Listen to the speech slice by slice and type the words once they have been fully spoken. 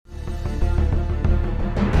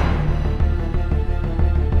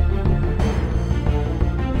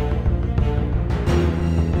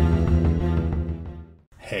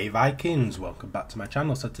Hey Vikings, welcome back to my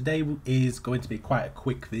channel. So today is going to be quite a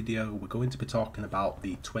quick video. We're going to be talking about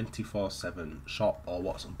the 24/7 shop, or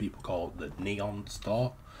what some people call the neon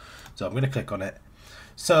store. So I'm going to click on it.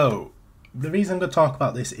 So the reason I'm going to talk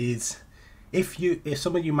about this is if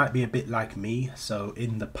some of you might be a bit like me. So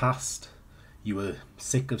in the past you were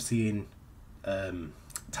sick of seeing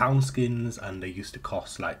town skins, and they used to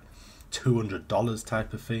cost like $200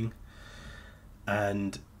 type of thing,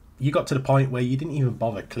 and you got to the point where you didn't even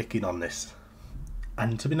bother clicking on this.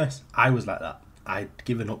 And to be honest, I was like that. I'd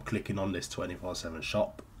given up clicking on this 24/7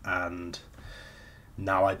 shop, and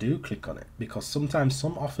now I do click on it because sometimes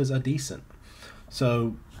some offers are decent.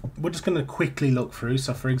 So we're just going to quickly look through.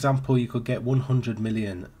 So for example, you could get 100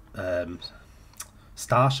 million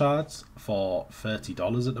star shards for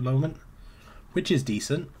 $30 at the moment, which is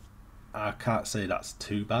decent. I can't say that's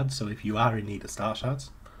too bad. So if you are in need of star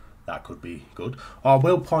shards, that could be good. I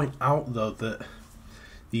will point out though that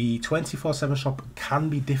the 24/7 shop can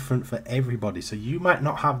be different for everybody. So you might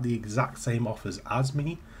not have the exact same offers as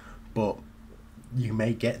me, but you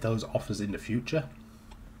may get those offers in the future.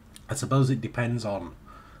 I suppose it depends on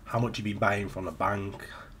how much you've been buying from the bank.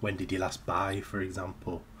 When did you last buy, for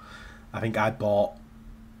example? I think I bought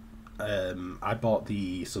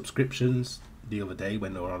the subscriptions the other day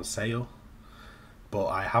when they were on sale, but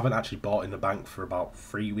I haven't actually bought in the bank for about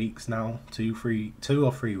 3 weeks now. 2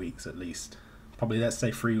 or 3 weeks at least. Probably, let's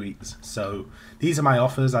say 3 weeks. So these are my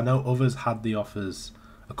offers. I know others had the offers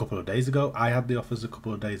a couple of days ago. I had the offers a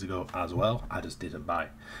couple of days ago as well. I just didn't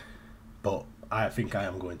buy. But I think I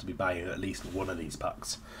am going to be buying at least one of these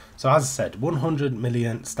packs. So as I said, 100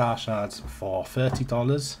 million star shards for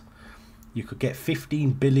 $30. You could get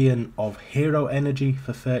 15 billion of hero energy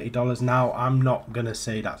for $30. Now, I'm not going to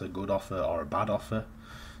say that's a good offer or a bad offer.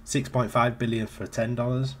 6.5 billion for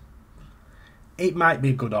 $10. It might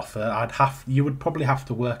be a good offer. You would probably have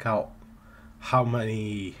to work out how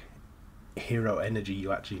many hero energy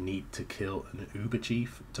you actually need to kill an Uber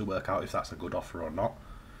Chief to work out if that's a good offer or not.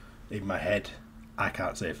 In my head, I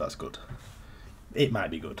can't say if that's good. It might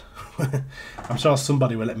be good. I'm sure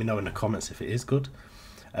somebody will let me know in the comments if it is good.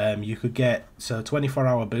 You could get, so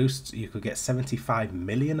 24-hour boosts, you could get 75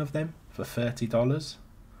 million of them for $30,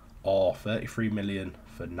 or 33 million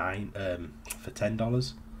for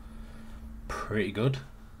 $10. Pretty good.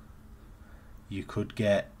 You could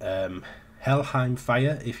get Helheim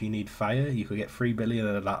Fire if you need fire. You could get 3 billion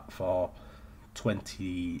of that for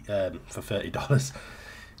 $30.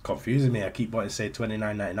 Confusing me. I keep wanting to say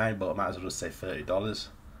 $29.99, but I might as well just say $30.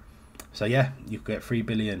 So yeah, you could get 3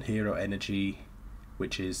 billion hero energy,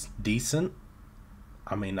 which is decent.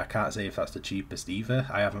 I mean, I can't say if that's the cheapest either.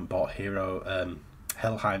 I haven't bought hero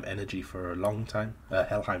Helheim energy for a long time.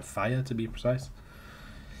 Helheim Fire to be precise.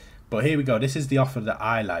 But here we go. This is the offer that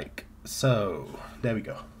I like. So there we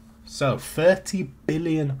go. So 30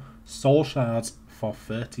 billion soul shards for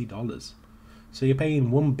 $30. So you're paying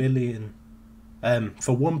 1 billion.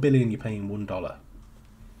 For 1 billion, you're paying $1.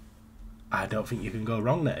 I don't think you can go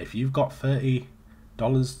wrong there. If you've got $30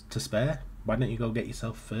 to spare, why don't you go get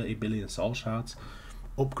yourself 30 billion soul shards,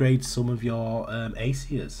 upgrade some of your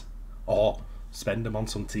ACers, or spend them on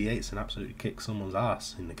some T8s and absolutely kick someone's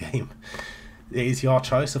ass in the game. It is your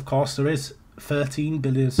choice. Of course, there is 13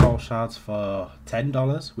 billion soul shards for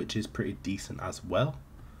 $10, which is pretty decent as well.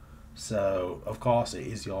 So, of course, it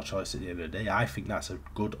is your choice at the end of the day. I think that's a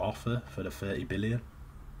good offer for the 30 billion.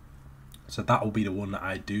 So that will be the one that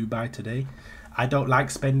I do buy today. I don't like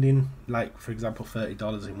spending, like, for example,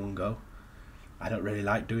 $30 in one go. I don't really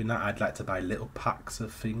like doing that. I'd like to buy little packs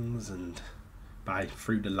of things and buy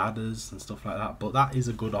through the ladders and stuff like that. But that is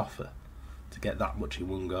a good offer to get that much in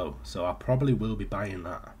one go. So I probably will be buying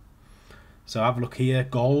that. So have a look here.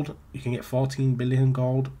 Gold. You can get 14 billion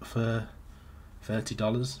gold for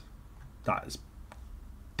 $30. That is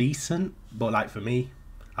decent. But like for me,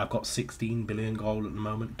 I've got 16 billion gold at the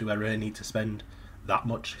moment. Do I really need to spend that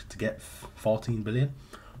much to get 14 billion?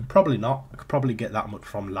 Probably not. I could probably get that much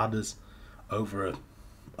from ladders over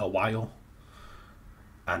a while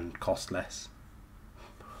and cost less.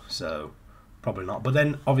 So probably not. But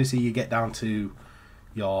then obviously you get down to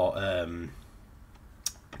your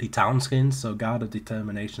the town skins. So Guard of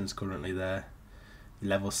Determination is currently there.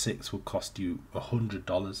 Level 6 would cost you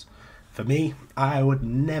 $100. For me, I would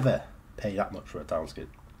never pay that much for a town skin.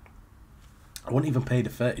 I wouldn't even pay the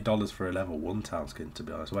 $30 for a level 1 town skin, to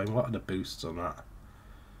be honest. I mean, what are the boosts on that?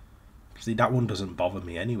 See, that one doesn't bother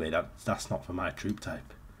me anyway. That's not for my troop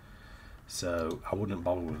type. So I wouldn't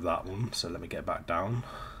bother with that one. So let me get back down.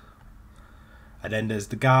 And then there's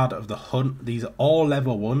the Guard of the Hunt. These are all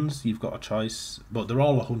level 1s. You've got a choice, but they're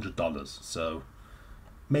all $100. So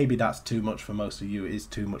maybe that's too much for most of you. It is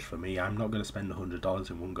too much for me. I'm not going to spend $100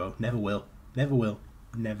 in one go. Never will. Never will.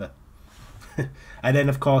 Never. And then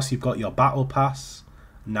of course you've got your battle pass.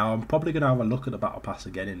 Now I'm probably going to have a look at the battle pass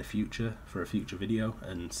again in the future for a future video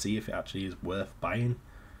and see if it actually is worth buying.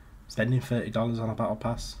 Spending $30 on a battle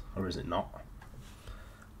pass, or is it not?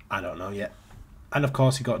 I don't know yet. And of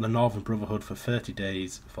course you got the Northern Brotherhood for 30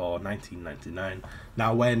 days for $19.99.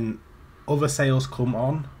 Now when other sales come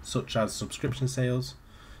on, such as subscription sales,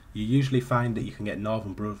 you usually find that you can get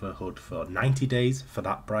Northern Brotherhood for 90 days for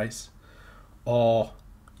that price, or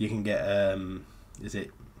you can get is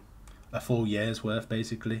it a full year's worth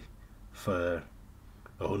basically for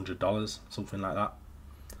 $100, something like that.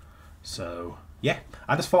 So yeah,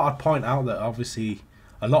 I just thought I'd point out that obviously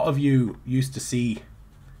a lot of you used to see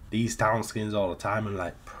these down skins all the time and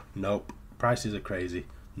like, nope, prices are crazy,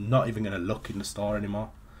 not even going to look in the store anymore,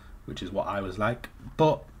 which is what I was like.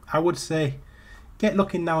 But I would say get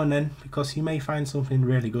looking now and then, because you may find something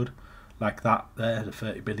really good like that there, the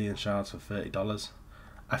 30 billion shards for $30.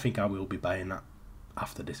 I think I will be buying that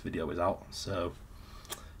after this video is out. So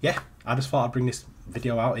yeah, I just thought I'd bring this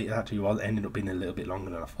video out. It actually ended up being a little bit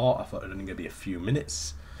longer than I thought. I thought it was only going to be a few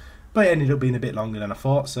minutes, but it ended up being a bit longer than I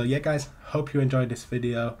thought. So yeah guys, hope you enjoyed this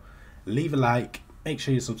video. Leave a like, make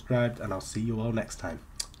sure you're subscribed, and I'll see you all next time.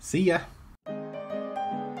 See ya!